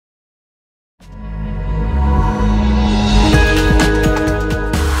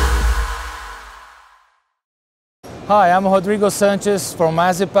Hi, I'm Rodrigo Sanchez from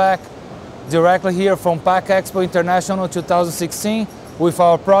Masipack, directly here from PACK EXPO International 2016 with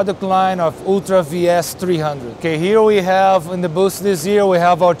our product line of Ultra VS 300. Okay, here we have in the booth this year, we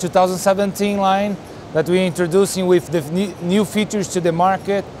have our 2017 line that we're introducing with the new features to the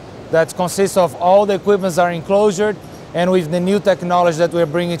market that consists of all the equipments are enclosured and with the new technology that we're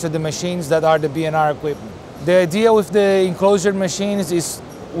bringing to the machines that are the B&R equipment. The idea with the enclosure machines is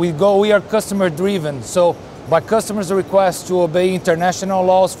we are customer driven. So by customers' request to obey international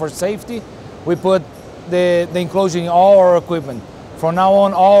laws for safety, we put the enclosure in all our equipment. From now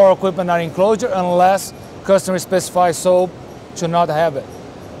on, all our equipment are enclosure unless customers specify so to not have it.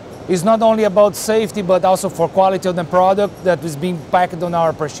 It's not only about safety, but also for quality of the product that is being packed on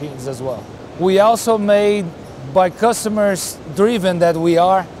our machines as well. We also made, by customers driven that we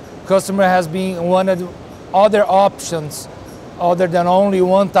are, customer has been wanted other options other than only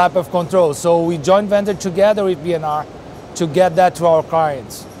one type of control. So we joint venture together with B&R to get that to our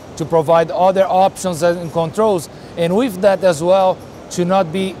clients, to provide other options and controls. And with that as well, to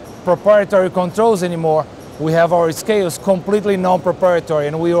not be proprietary controls anymore, we have our scales completely non-proprietary,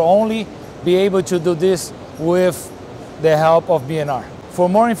 and we will only be able to do this with the help of B&R. For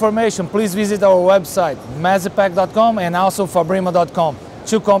more information, please visit our website, masipack.com and also fabrima.com,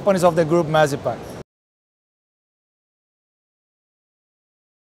 two companies of the group Masipack.